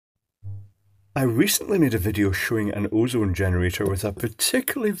I recently made a video showing an ozone generator with a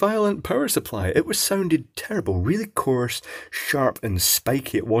particularly violent power supply. It was sounded terrible, really coarse, sharp and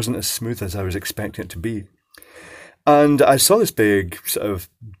spiky. It wasn't as smooth as I was expecting it to be. And I saw this big sort of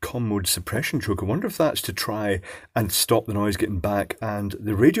comm mode suppression choke. I wonder if that's to try and stop the noise getting back. And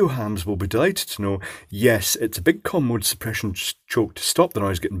the radio hams will be delighted to know, yes, it's a big comm mode suppression choke to stop the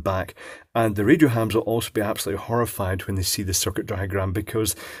noise getting back. And the radio hams will also be absolutely horrified when they see the circuit diagram,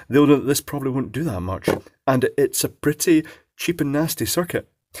 because they'll know that this probably won't do that much. And it's a pretty cheap and nasty circuit.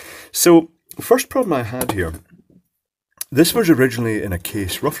 So, first problem I had here. This was originally in a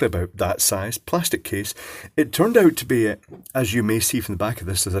case roughly about that size, plastic case. It turned out to be, as you may see from the back of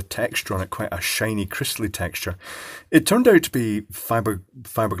this, there's a texture on it, quite a shiny, crystally texture. It turned out to be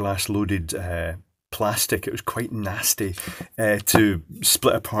fiberglass loaded plastic. It was quite nasty to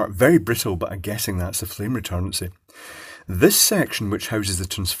split apart, very brittle, but I'm guessing that's the flame retardancy. This section, which houses the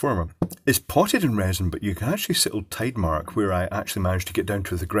transformer, is potted in resin, but you can actually see a little tide mark where I actually managed to get down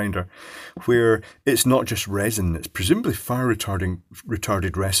to the grinder, where it's not just resin, it's presumably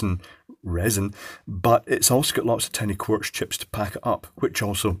fire-retarded resin, but it's also got lots of tiny quartz chips to pack it up, which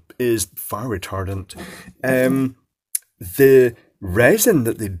also is fire retardant. The resin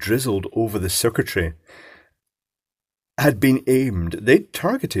that they drizzled over the circuitry had been aimed, they'd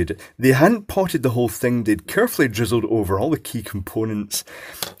targeted, they hadn't potted the whole thing, they'd carefully drizzled over all the key components,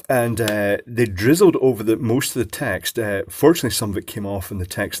 and they drizzled over most of the text. Fortunately, some of it came off in the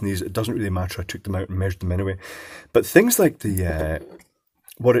text, and these, it doesn't really matter, I took them out and measured them anyway. But things like the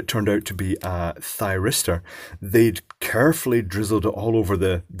what it turned out to be a thyristor, they'd carefully drizzled it all over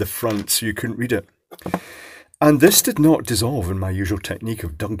the front so you couldn't read it. And this did not dissolve in my usual technique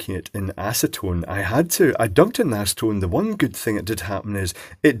of dunking it in acetone. I dunked it in acetone. The one good thing that did happen is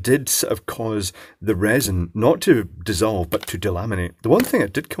it did sort of cause the resin not to dissolve, but to delaminate. The one thing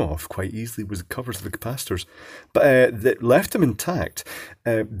that did come off quite easily was the covers of the capacitors, but that left them intact.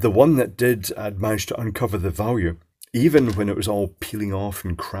 The one that did, I'd managed to uncover the value. Even when it was all peeling off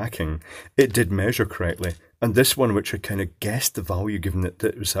and cracking, it did measure correctly. And this one, which I kind of guessed the value given that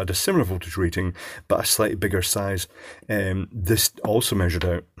it had a similar voltage rating, but a slightly bigger size, this also measured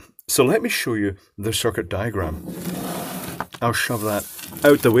out. So let me show you the circuit diagram. I'll shove that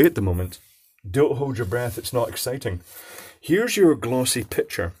out the way at the moment. Don't hold your breath, it's not exciting. Here's your glossy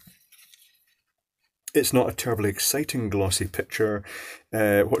picture. It's not a terribly exciting glossy picture.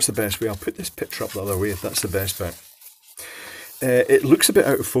 What's the best way? I'll put this picture up the other way if that's the best bet. It looks a bit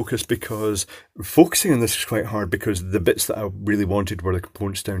out of focus because focusing on this is quite hard, because the bits that I really wanted were the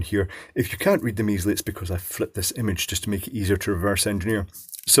components down here. If you can't read them easily, it's because I flipped this image just to make it easier to reverse engineer.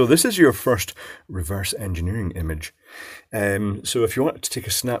 So this is your first reverse engineering image. So if you want to take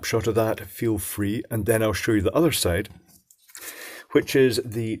a snapshot of that, feel free, and then I'll show you the other side, which is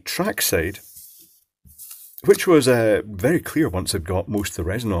the track side, which was very clear once I'd got most of the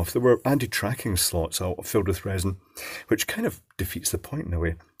resin off. There were anti-tracking slots filled with resin, which kind of defeats the point in a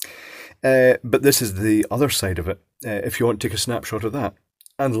way. But this is the other side of it, if you want to take a snapshot of that.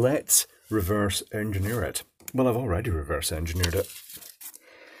 And let's reverse engineer it. Well, I've already reverse engineered it.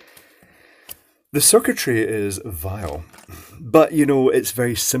 The circuitry is vile, but you know, it's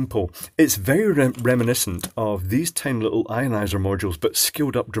very simple. It's very reminiscent of these tiny little ionizer modules, but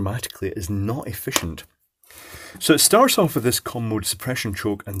scaled up dramatically. It is not efficient. So it starts off with this comm mode suppression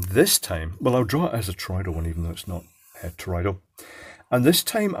choke, and this time, well, I'll draw it as a toroidal one, even though it's not toroidal. And this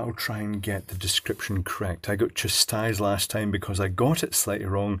time I'll try and get the description correct. I got chastised last time because I got it slightly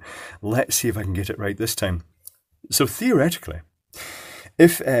wrong. Let's see if I can get it right this time. So theoretically,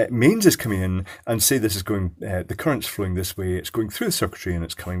 if mains is coming in and say this is going, the current's flowing this way, it's going through the circuitry and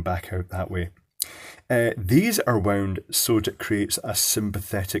it's coming back out that way. These are wound so that it creates a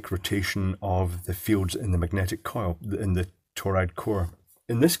sympathetic rotation of the fields in the magnetic coil, in the toroid core.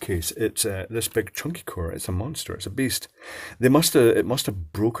 In this case, it's this big chunky core. It's a monster. It's a beast. It must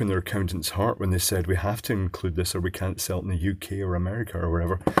have broken their accountant's heart when they said we have to include this or we can't sell it in the UK or America or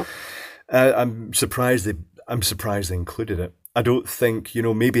wherever. I'm surprised they included it. I don't think, you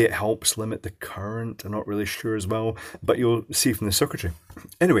know, maybe it helps limit the current. I'm not really sure as well, but you'll see from the circuitry.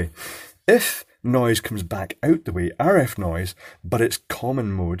 Anyway, if noise comes back out the way, RF noise, but it's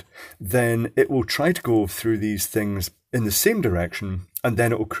common mode, then it will try to go through these things in the same direction, and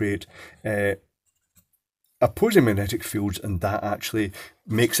then it will create opposing magnetic fields, and that actually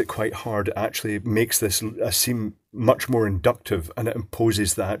makes it quite hard. It actually makes this seem much more inductive, and it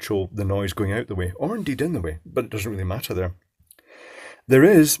imposes the noise going out the way, or indeed in the way, but it doesn't really matter there. There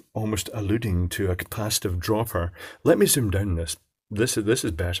is, almost alluding to a capacitive dropper. Let me zoom down this. This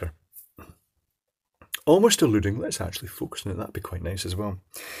is better. Almost alluding, let's actually focus on it, that'd be quite nice as well.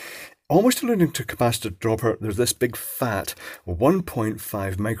 almost alluding to capacitor dropper, there's this big fat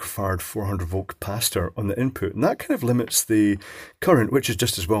 1.5 microfarad 400 volt capacitor on the input, and that kind of limits the current, which is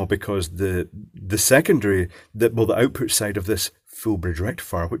just as well because the secondary, the output side of this full bridge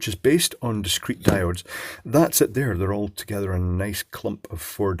rectifier, which is based on discrete diodes, that's it there. They're all together in a nice clump of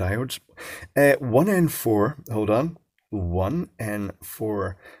 4 diodes. 1N4, hold on,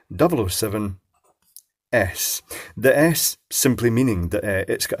 1N4 007S. The S simply meaning that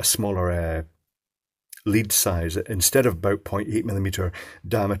it's got a smaller lead size. Instead of about 0.8 millimeter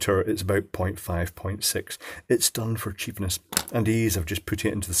diameter, it's about 0.5, 0.6. It's done for cheapness and ease of just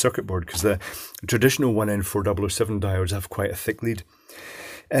putting it into the circuit board, because the traditional 1N4007 diodes have quite a thick lead.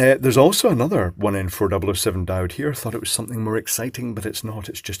 There's also another 1N4007 diode here. I thought it was something more exciting, but it's not.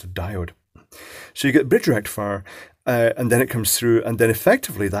 It's just a diode. So you get bridge rectifier, and then it comes through, and then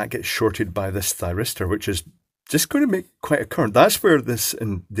effectively that gets shorted by this thyristor, which is just going to make quite a current. That's where this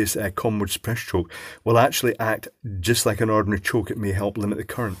common mode suppressor choke will actually act just like an ordinary choke. It may help limit the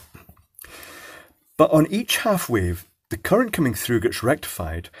current. But on each half wave, the current coming through gets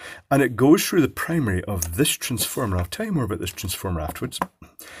rectified, and it goes through the primary of this transformer. I'll tell you more about this transformer afterwards.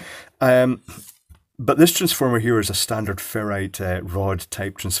 But this transformer here is a standard ferrite rod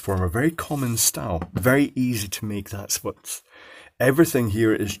type transformer, very common style, very easy to make. That's what's, everything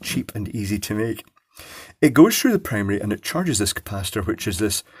here is cheap and easy to make. It goes through the primary and it charges this capacitor, which is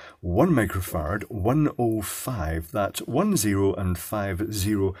this 1 microfarad, 105, that's 10 and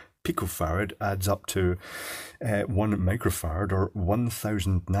 50 picofarad, adds up to 1 microfarad or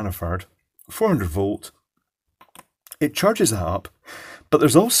 1000 nanofarad, 400 volt. It charges that up, but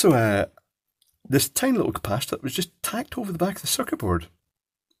there's also this tiny little capacitor that was just tacked over the back of the circuit board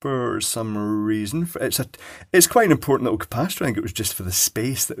for some reason. It's quite an important little capacitor. I think it was just for the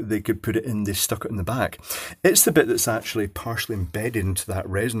space that they could put it in. They stuck it in the back. It's the bit that's actually partially embedded into that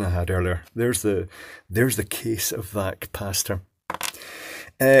resin I had earlier. There's the case of that capacitor.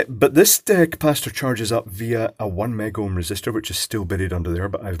 But this capacitor charges up via a 1 mega ohm resistor, which is still buried under there,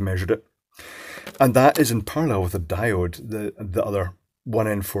 but I've measured it. And that is in parallel with a diode, the other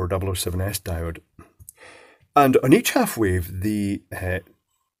 1N4007S diode. And on each half wave, the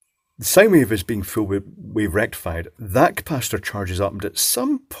sine wave is being full wave rectified. That capacitor charges up, and at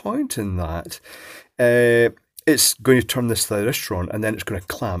some point in that, it's going to turn this thyristor on, and then it's going to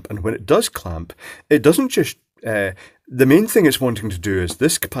clamp. And when it does clamp, it doesn't just... the main thing it's wanting to do is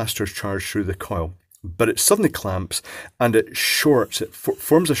this capacitor is charged through the coil, but it suddenly clamps and it shorts. It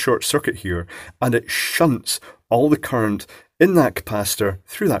forms a short circuit here, and it shunts all the current in that capacitor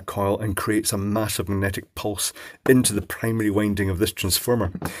through that coil and creates a massive magnetic pulse into the primary winding of this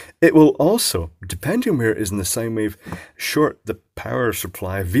transformer. It will also, depending where it is in the sine wave, short the power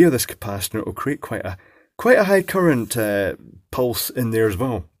supply via this capacitor. It will create quite a high current pulse in there as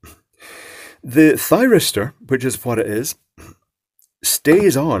well. The thyristor, which is what it is,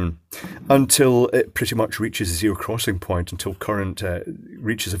 stays on until it pretty much reaches a zero crossing point, until current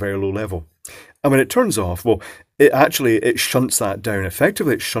reaches a very low level. And when it turns off, well, it shunts that down.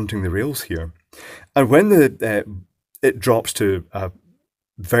 Effectively, it's shunting the rails here. And when it drops to a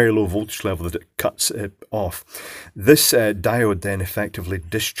very low voltage level that it cuts it off, this diode then effectively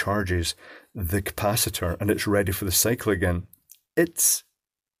discharges the capacitor, and it's ready for the cycle again. It's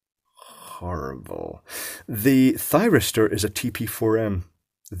horrible. The thyristor is a TP4M,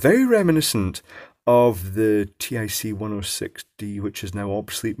 very reminiscent of the TIC 106D, which is now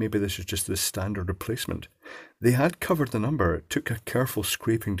obsolete. Maybe this is just the standard replacement. They had covered the number. It took a careful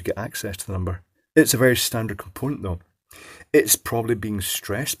scraping to get access to the number. It's a very standard component though. It's probably being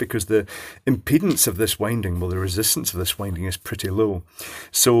stressed because the impedance of this winding, well, the resistance of this winding is pretty low.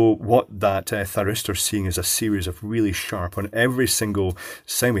 So what that thyristor is seeing is a series of really sharp, on every single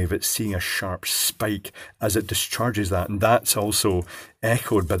sine wave, it's seeing a sharp spike as it discharges that. And that's also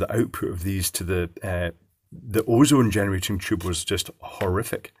echoed by the output of these to the ozone generating tube was just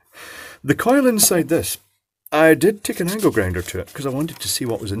horrific. The coil inside this, I did take an angle grinder to it because I wanted to see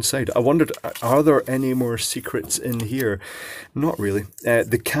what was inside. I wondered, are there any more secrets in here? Not really.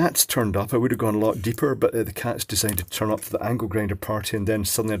 The cats turned up. I would have gone a lot deeper, but the cats decided to turn up for the angle grinder party, and then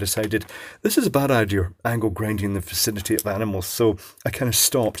suddenly I decided this is a bad idea, angle grinding in the vicinity of animals, so I kind of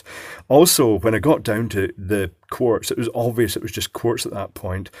stopped. Also, when I got down to the quartz, it was obvious it was just quartz at that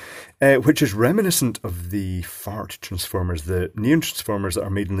point, which is reminiscent of the fart transformers, the neon transformers that are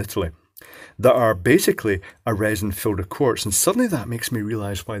made in Italy. that are basically a resin filled with quartz, and suddenly that makes me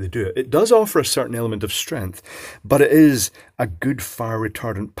realise why they do it. It does offer a certain element of strength, but it is a good fire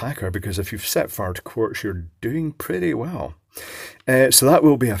retardant packer, because if you've set fire to quartz, you're doing pretty well. So that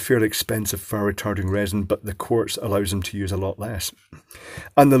will be a fairly expensive fire retarding resin, but the quartz allows them to use a lot less.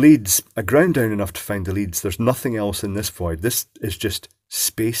 And the leads, I ground down enough to find the leads. There's nothing else in this void. This is just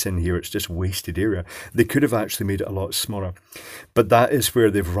space in here. It's just wasted area. They could have actually made it a lot smaller, but that is where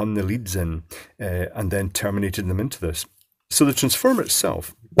they've run the leads in and then terminated them into this. So the transformer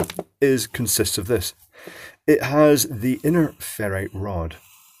itself consists of this. It has the inner ferrite rod,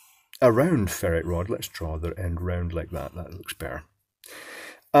 a round ferrite rod. Let's draw the end round like that. That looks better.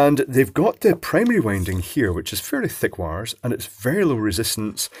 And they've got the primary winding here, which is fairly thick wires, and it's very low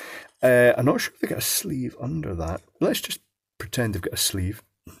resistance. I'm not sure if they got a sleeve under that. Let's just pretend they've got a sleeve.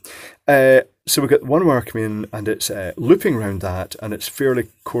 So we've got one wire coming in, and it's looping around that, and it's fairly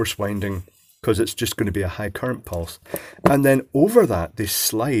coarse winding because it's just going to be a high current pulse. And then over that, they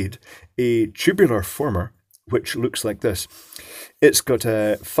slide a tubular former, which looks like this. It's got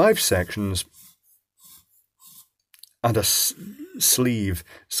 5 sections and a sleeve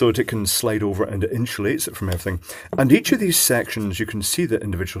so that it can slide over, and it insulates it from everything. And each of these sections, you can see the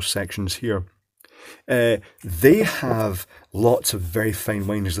individual sections here. They have lots of very fine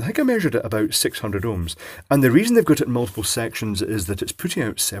windings. I think I measured it about 600 ohms. And the reason they've got it in multiple sections is that it's putting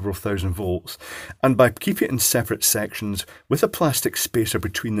out several thousand volts. And by keeping it in separate sections with a plastic spacer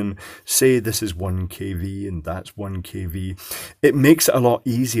between them, say this is 1 kV and that's 1 kV, it makes it a lot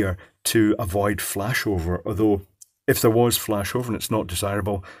easier to avoid flashover. Although if there was flashover and it's not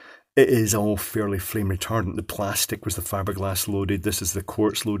desirable, it is all fairly flame retardant. The plastic was the fiberglass loaded. This is the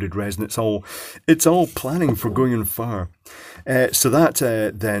quartz loaded resin. It's all planning for going in fire. So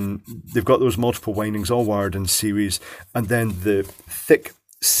that then they've got those multiple windings all wired in series, and then the thick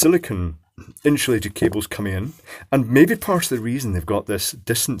silicon insulated cables come in. And maybe part of the reason they've got this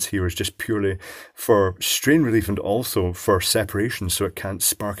distance here is just purely for strain relief and also for separation, so it can't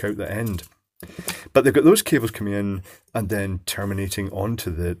spark out the end. But they've got those cables coming in and then terminating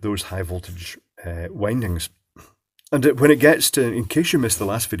onto those high voltage windings. And when it gets to, in case you missed the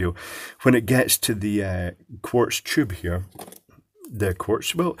last video, when it gets to the quartz tube here, the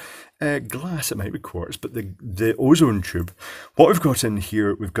quartz, well, glass, it might be quartz, but the ozone tube, what we've got in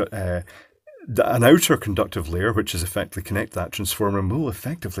here, we've got an outer conductive layer, which is effectively connect that transformer, and will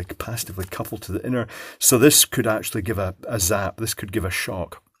effectively capacitively couple to the inner. So this could actually give a zap, this could give a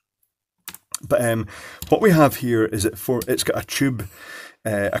shock. But what we have here is it's got a tube,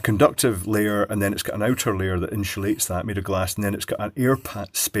 a conductive layer, and then it's got an outer layer that insulates that, made of glass, and then it's got an air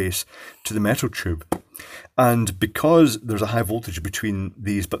space to the metal tube. And because there's a high voltage between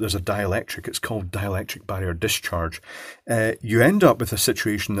these, but there's a dielectric, it's called dielectric barrier discharge, you end up with a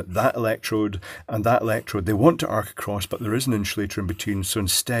situation that electrode and that electrode, they want to arc across, but there is an insulator in between, so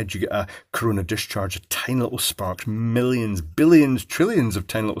instead you get a corona discharge, of tiny little sparks, millions, billions, trillions of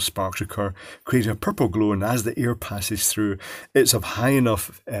tiny little sparks occur, creating a purple glow, and as the air passes through, it's of high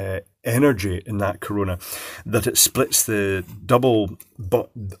enough energy in that corona that it splits the double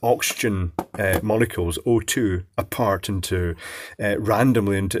oxygen molecules, O2, apart into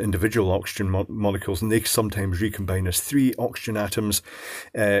randomly into individual oxygen molecules, and they sometimes recombine as 3 oxygen atoms,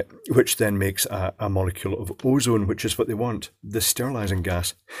 which then makes a molecule of ozone, which is what they want, the sterilizing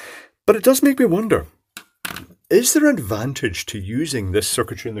gas. But it does make me wonder, is there an advantage to using this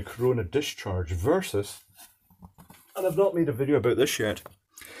circuitry in the corona discharge versus, and I've not made a video about this yet,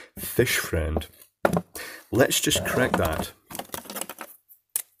 fish friend. Let's just correct that.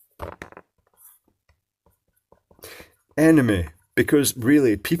 Enemy, because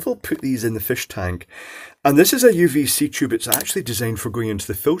really people put these in the fish tank, and this is a UVC tube. It's actually designed for going into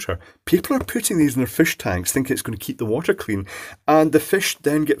the filter. People are putting these in their fish tanks thinking it's going to keep the water clean, and the fish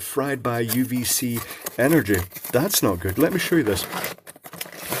then get fried by UVC energy. That's not good. Let me show you this.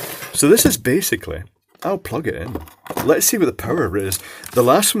 So this is basically, I'll plug it in. Let's see what the power is. The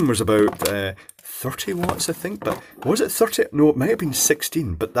last one was about 30 watts, I think, but was it 30? No, it might have been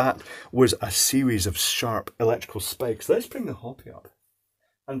 16, but that was a series of sharp electrical spikes. Let's bring the hoppy up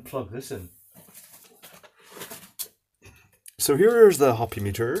and plug this in. So here's the hoppy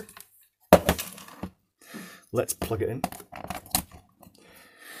meter. Let's plug it in.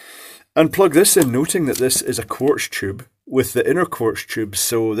 And plug this in, noting that this is a quartz tube with the inner quartz tube,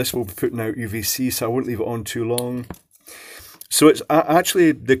 so this will be putting out UVC, so I won't leave it on too long. So it's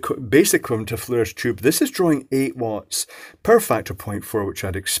actually the basic equivalent to a fluorescent tube. This is drawing 8 watts, power factor 0.4, which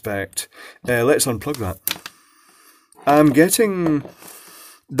I'd expect. Let's unplug that. I'm getting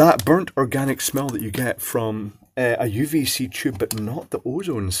that burnt organic smell that you get from a UVC tube, but not the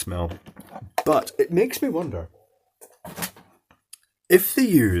ozone smell. But it makes me wonder if they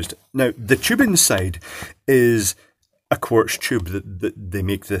used, now the tube inside is a quartz tube that they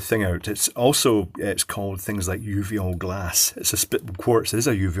make the thing out. It's also, it's called things like uveal glass. It's a split, quartz is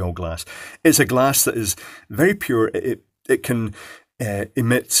a uveal glass. It's a glass that is very pure. It can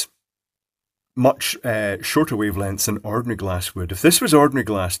emit much shorter wavelengths than ordinary glass would. If this was ordinary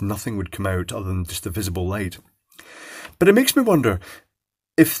glass, nothing would come out other than just the visible light. But it makes me wonder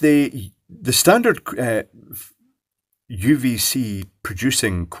if the standard UVC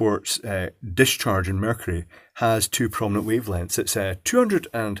producing quartz discharge in mercury has two prominent wavelengths. It's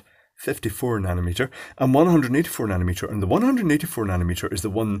 254 nanometer and 184 nanometer, and the 184 nanometer is the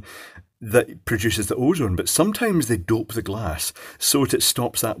one that produces the ozone, but sometimes they dope the glass so that it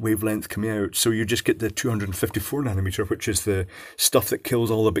stops that wavelength coming out, so you just get the 254 nanometer, which is the stuff that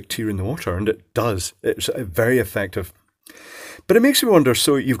kills all the bacteria in the water, and it does. It's very effective. But it makes me wonder,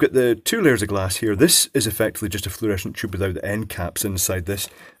 so you've got the two layers of glass here. This is effectively just a fluorescent tube without the end caps inside this,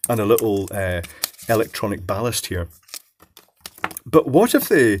 and a little electronic ballast here. But what if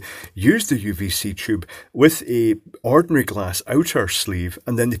they used the UVC tube with a ordinary glass outer sleeve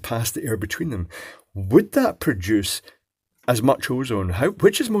and then they passed the air between them? Would that produce as much ozone?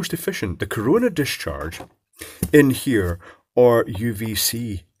 Which is most efficient, the corona discharge in here or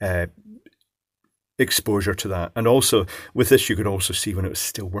UVC exposure to that? And also with this you could also see when it was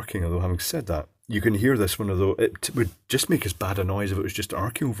still working, although having said that, you can hear this one, although it would just make as bad a noise if it was just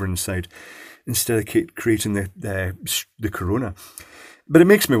arcing over inside instead of creating the corona. But it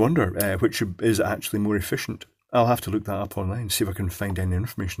makes me wonder which is actually more efficient. I'll have to look that up online, see if I can find any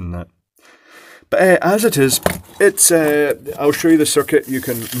information on that. But as it is, it's I'll show you the circuit. You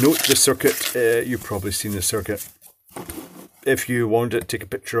can note the circuit. You've probably seen the circuit. If you want it, take a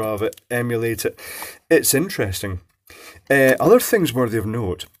picture of it, emulate it. It's interesting. Other things worthy of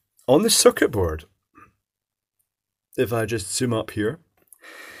note. On the circuit board, if I just zoom up here,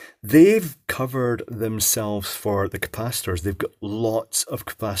 they've covered themselves for the capacitors. They've got lots of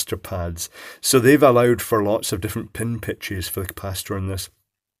capacitor pads. So they've allowed for lots of different pin pitches for the capacitor in this.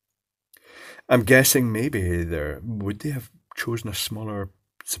 I'm guessing maybe would they have chosen a smaller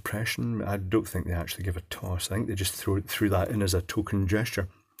suppression? I don't think they actually give a toss. I think they just threw that in as a token gesture.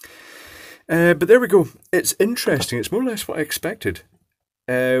 But there we go. It's interesting. It's more or less what I expected,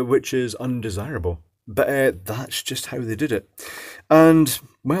 which is undesirable. But that's just how they did it. And,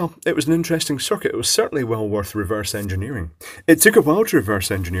 well, it was an interesting circuit. It was certainly well worth reverse engineering. It took a while to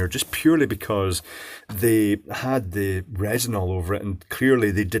reverse engineer just purely because they had the resin all over it, and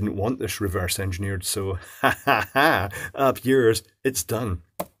clearly they didn't want this reverse engineered. So, ha ha ha, up yours, it's done.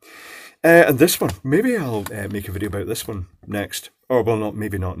 And this one, maybe I'll make a video about this one next. Or, well,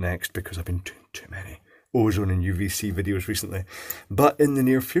 maybe not next, because I've been doing too many ozone and UVC videos recently. But in the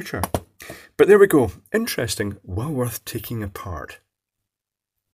near future. But there we go. Interesting. Well worth taking apart.